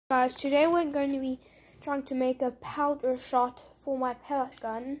Guys, today we're going to be trying to make a powder shot for my pellet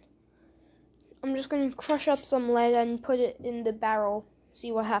gun. I'm just going to crush up some lead and put it in the barrel,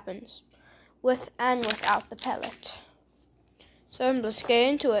 see what happens, with and without the pellet. So let's get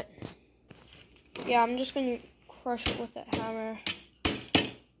into it. Yeah, I'm just going to crush it with a hammer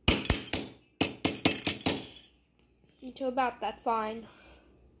until about that fine.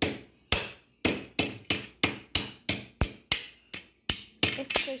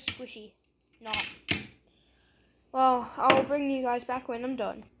 It's so squishy. Not. Well, I'll bring you guys back when I'm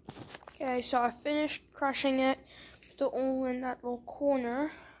done. Okay, so I finished crushing it. Put it all in that little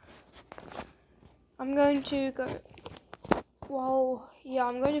corner. I'm going to go... Well, yeah,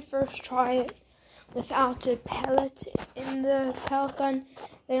 I'm going to first try it without a pellet in the pellet gun.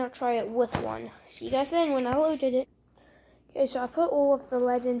 Then I'll try it with one. See you guys then when I loaded it. Okay, so I put all of the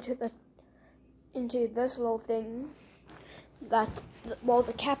lead into this little thing. The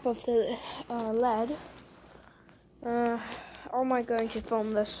cap of the lead. How am I going to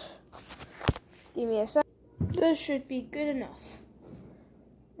film this? Give me a sec. This should be good enough.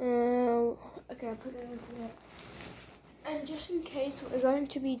 Okay, I put it into there. And just in case, we're going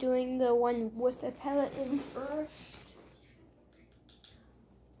to be doing the one with a pellet in first.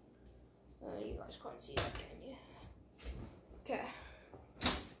 You guys can't see that, can you? Okay.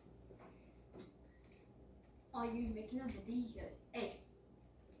 Are you making a video? Hey,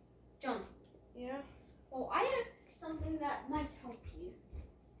 John. Yeah? Well, I have something that might help you.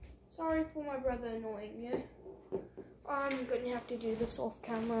 Sorry for my brother annoying you. I'm going to have to do this off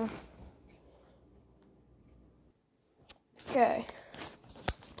camera. Okay.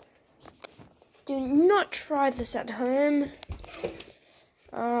 Do not try this at home.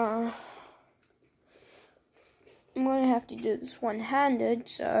 I'm going to have to do this one-handed,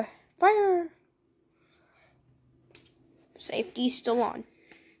 so fire! Safety's still on.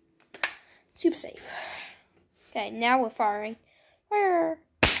 Super safe. Okay, now we're firing. Fire!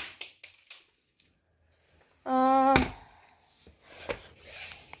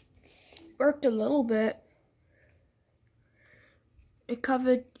 Worked a little bit. It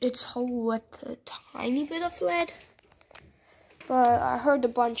covered its hole with a tiny bit of lead, but I heard a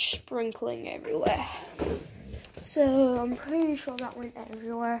bunch sprinkling everywhere. So I'm pretty sure that went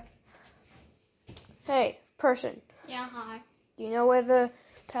everywhere. Hey, person. Yeah, hi. Do you know where the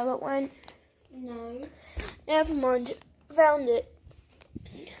pellet went? No. Never mind. Found it.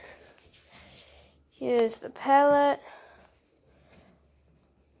 Here's the pellet.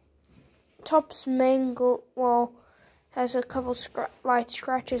 Top's mangled. Well, has a couple light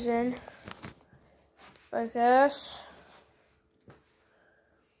scratches in. Focus.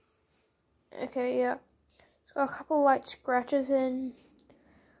 Okay, yeah. It's got a couple light scratches in.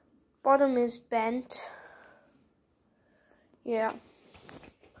 Bottom is bent. Yeah.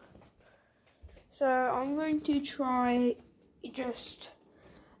 So I'm going to try just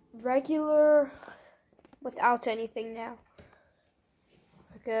regular without anything now.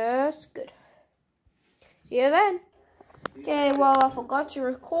 Focus. Good. See you then. Okay, well, I forgot to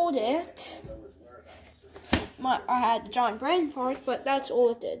record it. I had a giant brain fart, but that's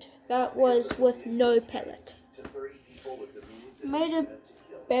all it did. That was with no pellet. Made a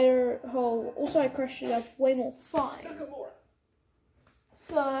better hole. Also, I crushed it up way more fine.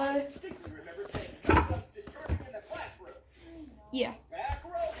 So, yeah. Back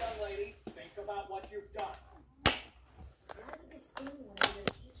row, young lady. Think about what you've done.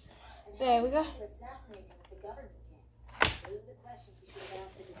 There we go.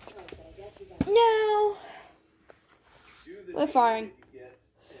 No. We're firing.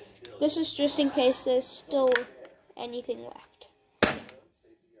 This is just in case there's still anything left.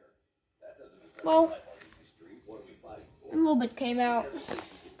 Well, a little bit came out.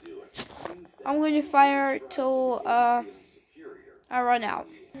 I'm going to fire till I run out.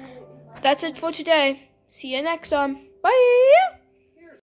 That's it for today. See you next time. Bye.